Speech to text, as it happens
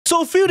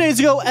So a few days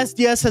ago,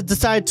 SDS has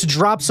decided to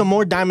drop some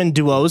more diamond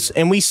duos,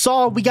 and we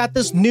got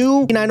this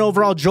new 9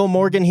 overall Joe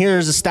Morgan here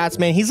as a stats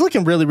man. He's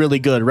looking really, really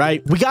good,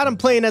 right? We got him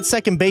playing at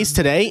second base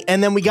today,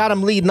 and then we got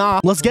him leading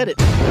off. Let's get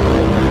it.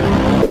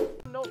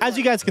 As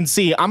you guys can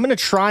see, I'm going to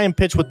try and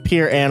pitch with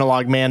pure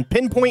analog, man.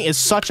 Pinpoint is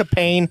such a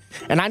pain,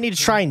 and I need to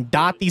try and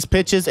dot these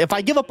pitches. If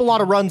I give up a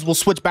lot of runs, we'll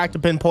switch back to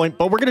pinpoint,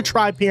 but we're going to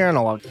try pure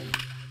analog.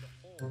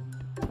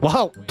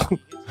 Whoa.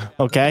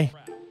 Okay.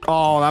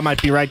 Oh, that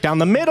might be right down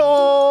the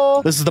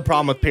middle. This is the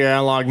problem with pure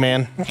analog,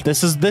 man.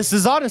 This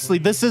is honestly,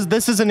 this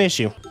is an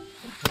issue.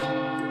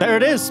 There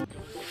it is.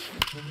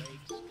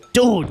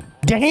 Dude,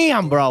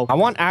 damn, bro. I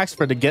want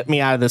Axford to get me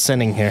out of this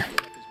inning here.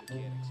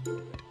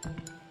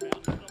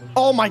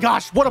 Oh my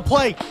gosh, what a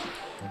play.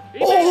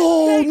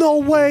 Oh, no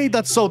way.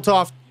 That's so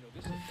tough.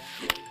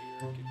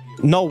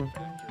 No.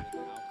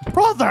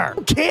 Brother,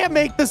 you can't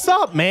make this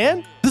up,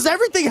 man. Does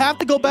everything have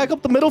to go back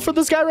up the middle for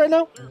this guy right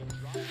now?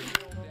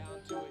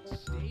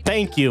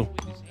 Thank you.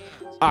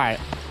 All right.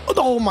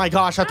 Oh my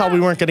gosh, I thought we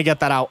weren't going to get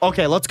that out.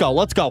 Okay, let's go.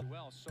 Let's go.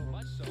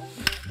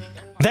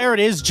 There it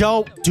is,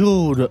 Joe.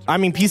 Dude, I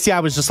mean,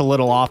 PCI was just a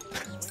little off.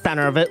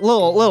 Center of it.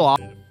 Little off.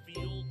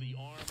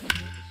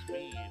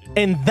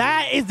 And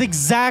that is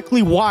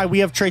exactly why we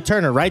have Trey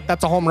Turner, right?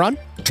 That's a home run.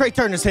 Trey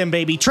Turner's him,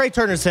 baby. Trey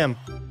Turner's him.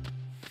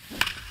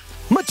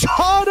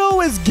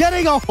 Machado is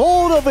getting a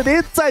hold of an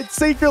inside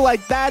sinker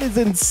like that is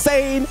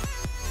insane.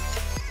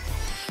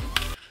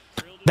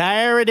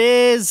 There it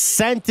is.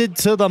 Sent it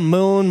to the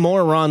moon.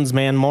 More runs,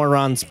 man. More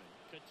runs.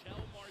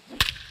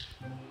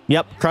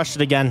 Yep. Crushed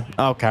it again.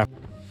 Okay.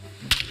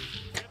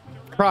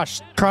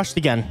 Crushed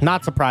again.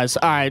 Not surprised.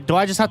 All right. Do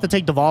I just have to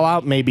take Duvall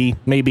out? Maybe.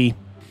 Maybe.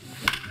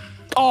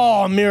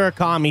 Oh,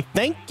 Murakami.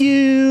 Thank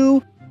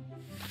you.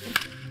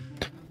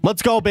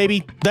 Let's go,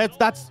 baby.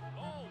 That's.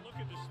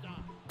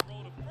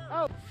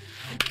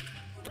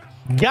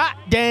 God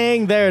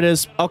dang. There it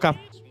is. Okay.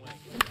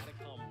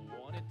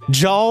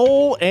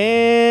 Joe,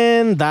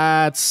 and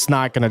that's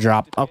not gonna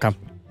drop. Okay.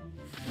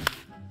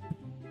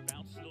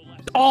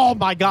 Oh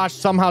my gosh,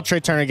 somehow Trey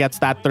Turner gets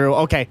that through.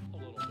 Okay.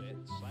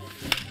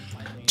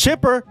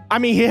 Chipper, I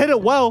mean, he hit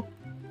it well.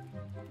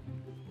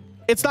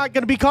 It's not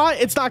gonna be caught.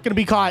 It's not gonna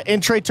be caught.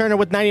 And Trey Turner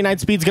with 99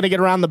 speed is gonna get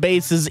around the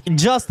bases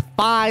just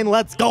fine.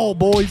 Let's go,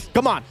 boys.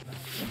 Come on.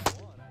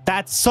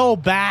 That's so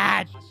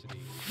bad.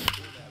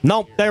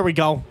 Nope, there we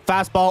go.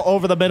 Fastball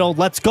over the middle.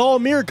 Let's go.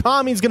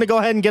 Murakami's going to go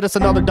ahead and get us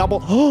another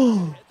double.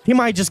 He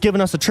might have just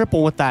given us a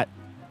triple with that.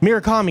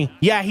 Murakami.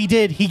 Yeah, he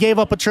did. He gave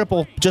up a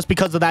triple just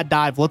because of that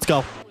dive. Let's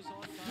go.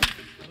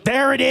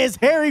 There it is.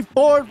 Harry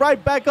Ford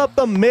right back up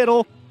the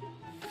middle.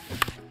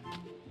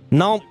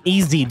 Nope,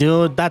 easy,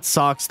 dude. That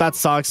sucks. That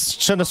sucks.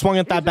 Shouldn't have swung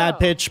at that bad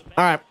pitch.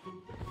 All right.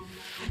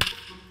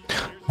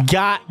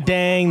 God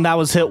dang, that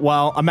was hit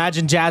well.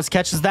 Imagine Jazz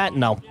catches that.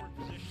 No.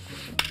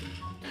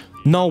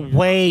 No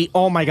way.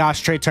 Oh my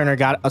gosh, Trey Turner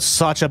got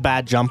such a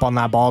bad jump on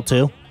that ball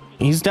too.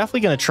 He's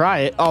definitely going to try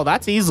it. Oh,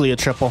 that's easily a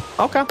triple.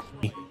 Okay.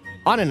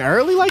 On an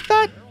early like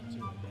that?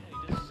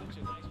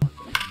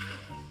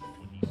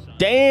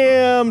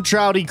 Damn,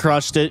 Trouty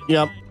crushed it.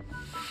 Yep.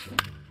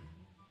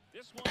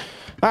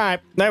 All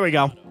right, there we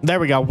go. There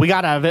we go. We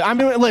got out of it. I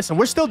mean, listen,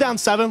 we're still down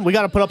 7. We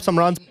got to put up some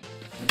runs.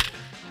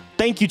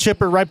 Thank you,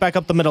 Chipper. Right back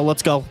up the middle.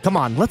 Let's go. Come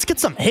on. Let's get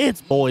some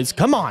hits, boys.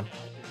 Come on.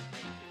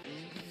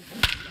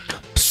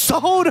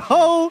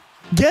 Soto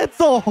gets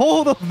a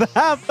hold of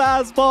that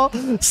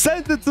fastball,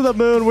 sends it to the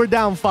moon. We're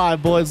down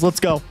 5, boys. Let's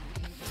go.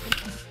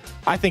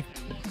 I think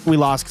we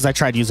lost because I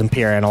tried using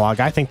pure analog.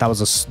 I think that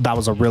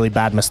was a really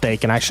bad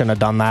mistake, and I shouldn't have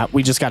done that.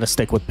 We just got to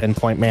stick with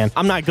pinpoint, man.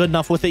 I'm not good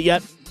enough with it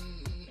yet.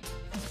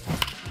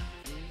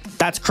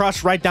 That's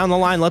crushed right down the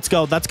line. Let's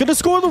go. That's going to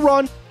score the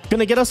run. Going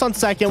to get us on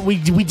second. We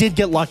did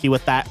get lucky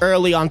with that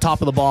early on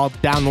top of the ball,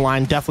 down the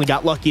line. Definitely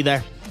got lucky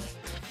there.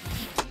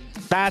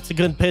 That's a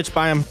good pitch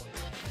by him.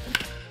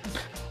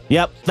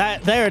 Yep,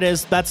 there it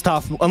is. That's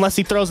tough. Unless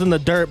he throws in the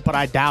dirt, but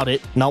I doubt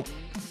it. Nope.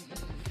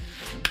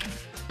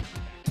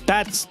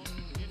 That's...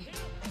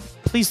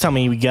 Please tell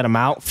me we get him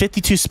out.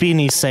 52 speed and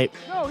he's safe.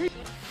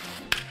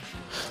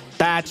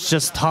 That's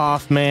just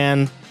tough,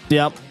 man.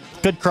 Yep.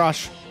 Good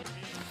crush.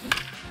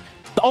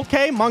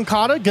 Okay,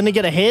 Moncada gonna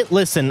get a hit.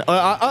 Listen,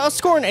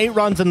 scoring 8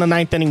 runs in the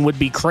 9th inning would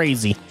be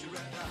crazy.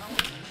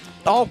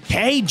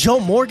 Okay, Joe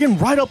Morgan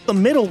right up the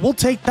middle. We'll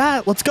take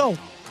that. Let's go.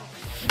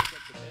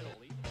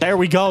 There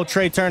we go.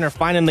 Trey Turner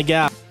finding the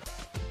gap.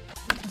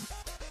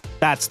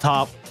 That's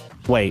tough.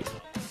 Wait.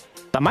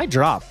 That might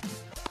drop.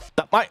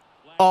 That might...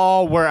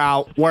 Oh, we're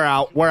out. We're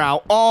out. We're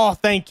out. Oh,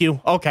 thank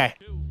you. Okay.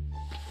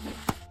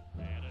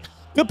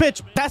 Good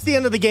pitch. That's the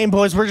end of the game,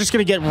 boys. We're just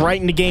going to get right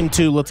into game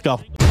 2. Let's go.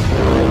 All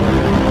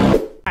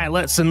right,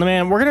 listen,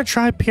 man. We're going to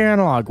try pure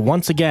analog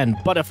once again.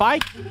 But if I...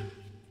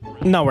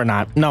 No, we're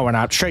not. No, we're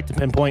not. Straight to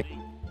pinpoint.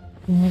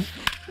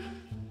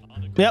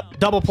 Yep.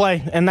 Double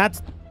play. And that's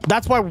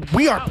why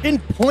we are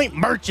pinpoint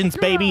merchants,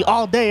 baby,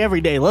 all day,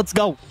 every day. Let's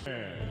go.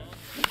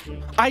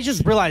 I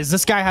just realized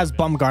this guy has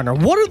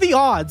Bumgarner. What are the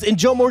odds in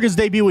Joe Morgan's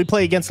debut we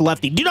play against a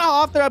lefty? Do you know how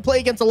often I play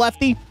against a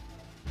lefty?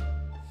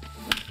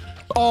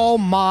 Oh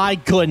my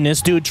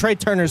goodness, dude. Trey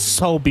Turner's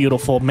so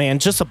beautiful, man.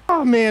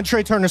 Oh man,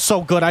 Trey Turner's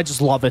so good. I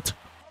just love it.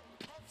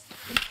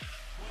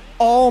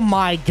 Oh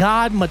my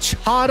God,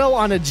 Machado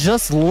on a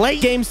just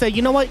late game say,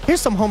 you know what?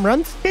 Here's some home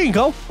runs. Here you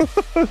go.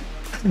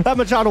 That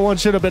Machado one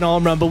should have been a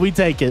home run, but we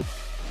take it.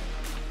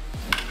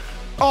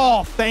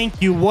 Oh,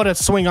 thank you. What a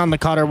swing on the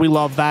cutter. We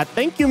love that.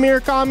 Thank you,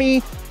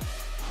 Murakami.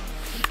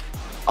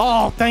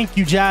 Oh, thank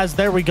you, Jazz.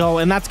 There we go.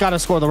 And that's got to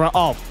score the run.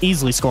 Oh,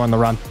 easily scoring the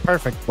run.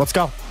 Perfect. Let's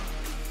go.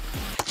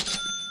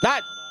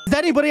 Is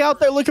anybody out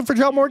there looking for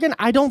Joe Morgan?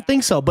 I don't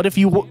think so. But if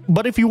you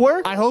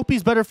were, I hope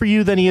he's better for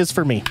you than he is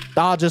for me.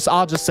 I'll just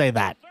say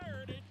that.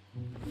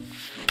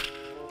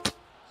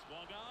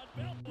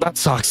 That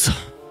sucks.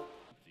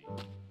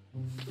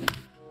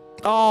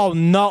 Oh,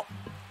 no.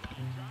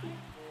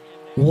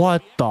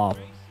 What the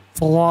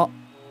flop?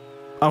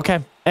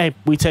 Okay. Hey,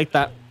 we take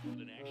that.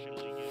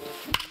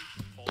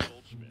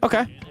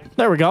 Okay.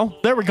 There we go.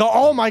 There we go.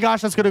 Oh my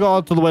gosh, that's going to go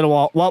out to the way to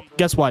wall. Well,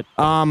 guess what?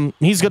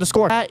 He's going to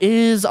score. That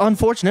is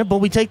unfortunate, but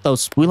we take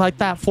those. We like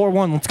that.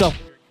 4-1. Let's go.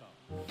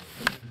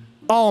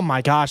 Oh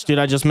my gosh, dude.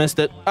 I just missed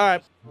it. All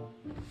right.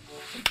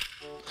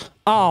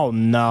 Oh,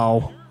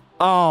 no.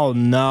 Oh,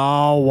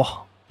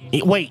 no.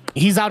 Wait,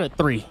 he's out at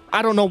 3.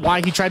 I don't know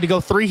why he tried to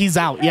go 3. He's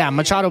out. Yeah,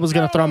 Machado was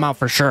going to throw him out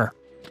for sure.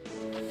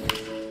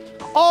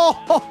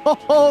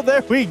 Oh,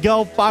 there we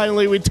go.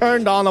 Finally, we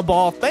turned on the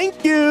ball.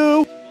 Thank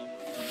you.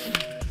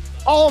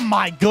 Oh,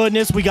 my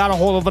goodness. We got a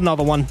hold of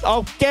another one.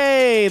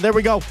 Okay, there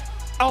we go.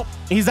 Oh,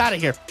 he's out of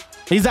here.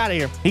 He's out of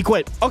here. He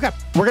quit. Okay,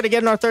 we're going to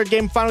get in our third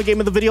game, final game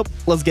of the video.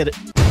 Let's get it.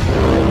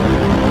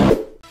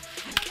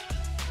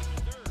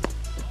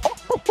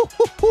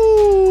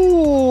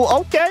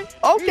 Okay.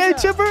 Okay,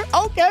 Chipper.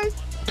 Okay.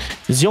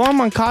 Is Yohan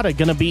Moncada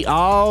going to be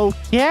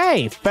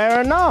okay?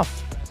 Fair enough.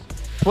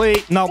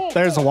 Please. Nope,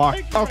 there's a walk.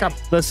 Okay,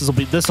 this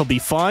will be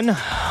fun.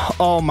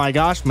 Oh my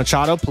gosh,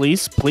 Machado,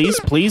 please. He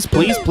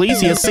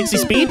has 60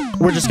 speed.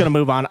 We're just gonna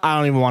move on. I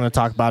don't even want to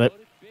talk about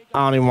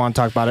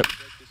it.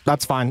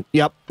 That's fine.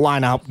 Yep,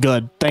 line out.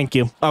 Good. Thank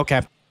you.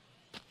 Okay.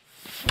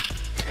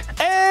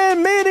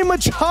 And Manny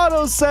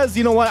Machado says,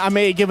 you know what? I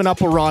may have given up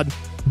a run,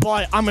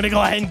 but I'm gonna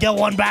go ahead and get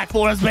one back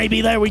for us,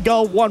 baby. There we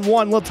go.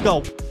 1-1. Let's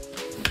go.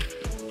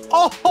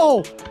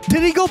 Oh,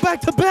 did he go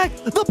back to back?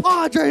 The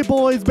Padre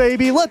boys,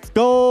 baby. Let's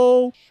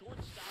go.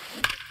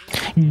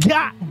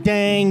 God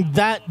dang,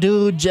 that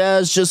dude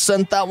Jazz just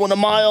sent that one a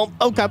mile.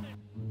 Okay.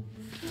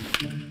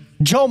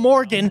 Joe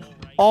Morgan.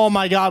 Oh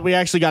my God, we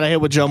actually got a hit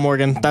with Joe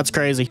Morgan. That's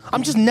crazy.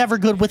 I'm just never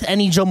good with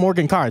any Joe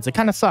Morgan cards. It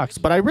kind of sucks,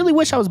 but I really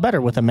wish I was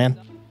better with him, man.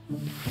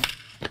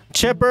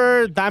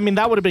 Chipper, I mean,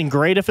 that would have been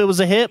great if it was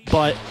a hit,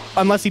 but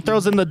unless he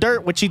throws in the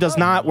dirt, which he does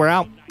not, we're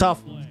out.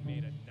 Tough.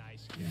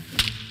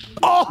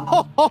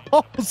 Oh,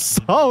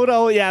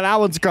 Soto. Yeah, that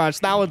one's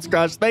crushed.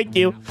 Thank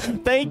you.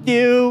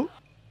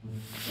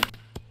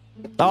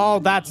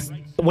 Oh,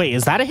 wait,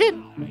 is that a hit?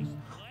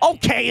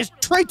 Okay, is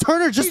Trey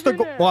Turner just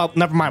well,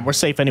 never mind. We're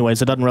safe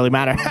anyways. It doesn't really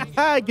matter.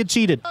 Get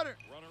cheated.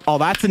 Oh,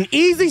 that's an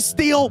easy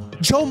steal.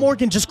 Joe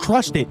Morgan just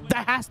crushed it.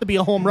 That has to be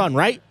a home run,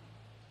 right?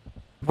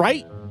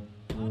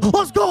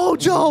 Let's go,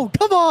 Joe.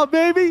 Come on,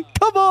 baby.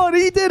 Come on.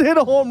 He did hit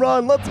a home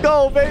run. Let's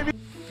go, baby.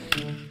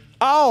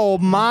 Oh,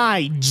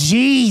 my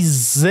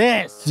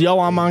Jesus.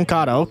 Yohan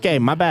Moncada. Okay,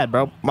 my bad,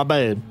 bro. My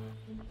bad.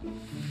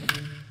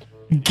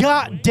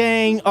 God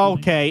dang.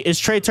 Okay, is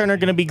Trey Turner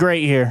going to be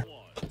great here?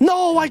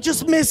 No, I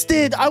just missed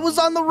it. I was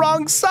on the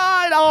wrong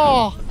side.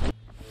 Oh.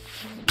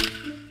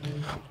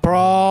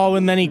 Bro,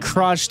 and then he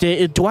crushed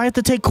it. Do I have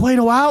to take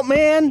Cueto out,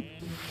 man?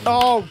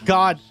 Oh,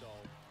 God.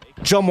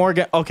 Joe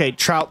Morgan. Okay,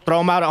 Trout,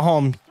 throw him out at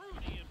home.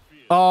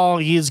 Oh,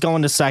 he's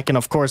going to second.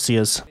 Of course he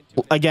is.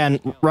 Again,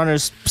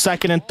 runners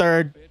second and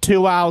third.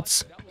 2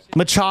 outs.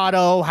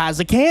 Machado has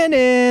a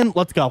cannon.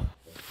 Let's go.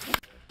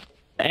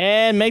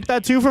 And make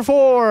that 2 for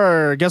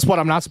 4. Guess what?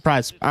 I'm not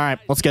surprised. All right,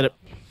 let's get it.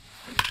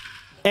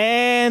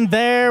 And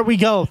there we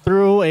go.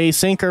 Through a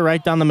sinker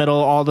right down the middle.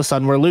 All of a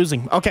sudden, we're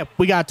losing. Okay,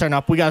 we got to turn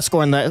up. We got to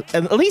score in the...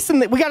 At least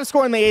we got to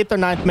score in the 8th or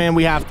 9th, man.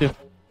 We have to.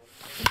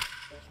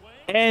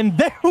 And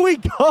there we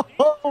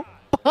go.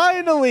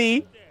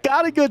 Finally.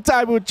 Got a good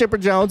time with Chipper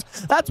Jones.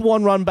 That's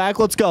 1 run back.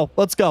 Let's go.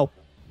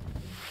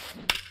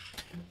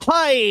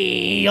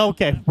 Hi.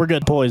 Okay, we're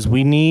good. Boys,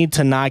 we need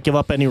to not give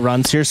up any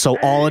runs here. So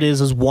all it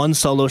is 1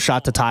 solo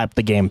shot to tie up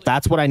the game.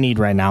 That's what I need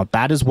right now.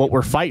 That is what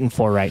we're fighting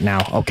for right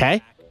now.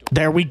 Okay,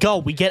 there we go.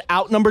 We get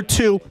out number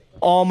 2.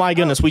 Oh my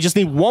goodness. We just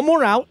need 1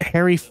 more out.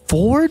 Harry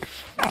Ford.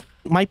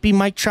 Might be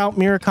Mike Trout,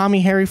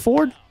 Murakami, Harry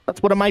Ford.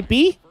 That's what it might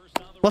be.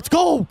 Let's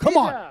go. Come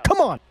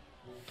on.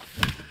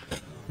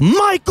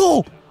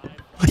 Michael.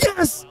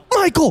 Yes,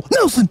 Michael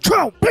Nelson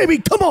Trout, baby.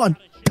 Come on.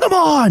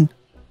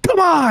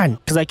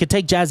 Because I could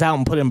take Jazz out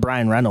and put in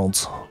Brian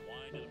Reynolds.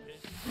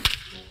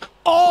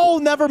 Oh,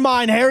 never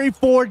mind. Harry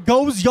Ford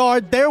goes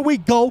yard. There we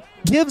go.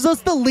 Gives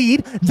us the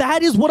lead.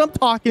 That is what I'm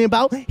talking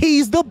about.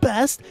 He's the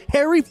best.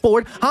 Harry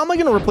Ford. How am I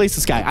going to replace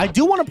this guy? I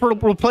do want to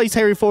replace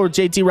Harry Ford with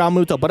JT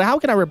Realmuto, but how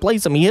can I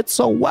replace him? He hits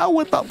so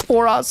well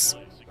for us.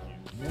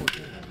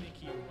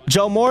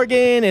 Joe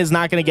Morgan is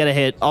not going to get a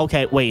hit.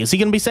 Okay, wait, is he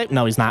going to be safe?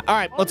 No, he's not. All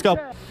right, let's go.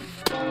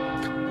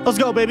 Let's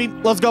go, baby.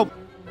 Let's go.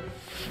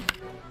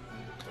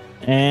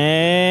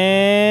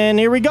 And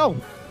here we go.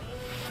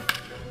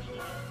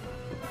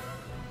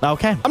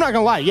 Okay, I'm not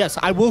gonna lie. Yes,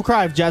 I will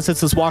cry if Jazz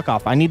hits this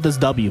walk-off. I need this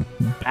W.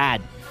 Bad.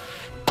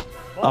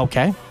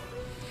 Okay.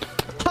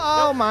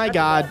 Oh my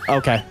God.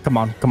 Okay, come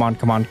on, come on,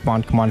 come on, come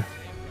on, come on.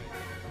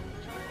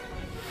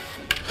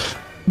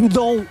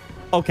 No.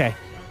 Okay.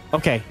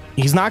 Okay.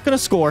 He's not gonna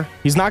score.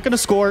 He's not gonna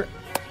score.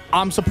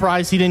 I'm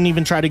surprised he didn't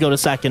even try to go to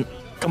second.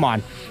 Come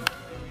on.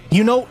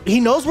 You know, he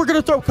knows we're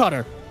gonna throw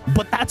cutter,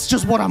 but that's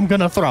just what I'm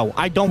gonna throw.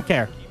 I don't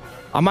care.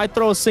 I might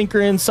throw a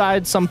sinker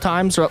inside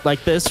sometimes,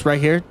 like this right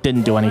here.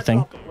 Didn't do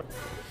anything.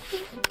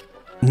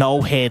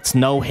 No hits,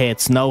 no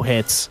hits, no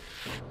hits.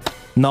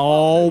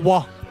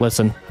 No.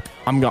 Listen,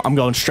 I'm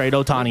going straight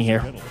Ohtani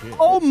here.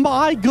 Oh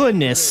my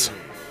goodness.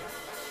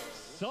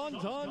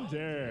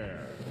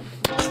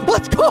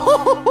 Let's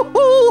go.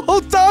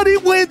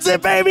 Ohtani wins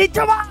it, baby.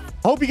 Come on.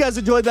 Hope you guys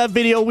enjoyed that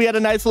video. We had a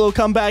nice little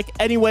comeback.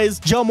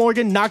 Anyways, Joe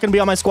Morgan, not going to be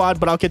on my squad,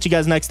 but I'll catch you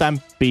guys next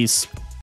time. Peace.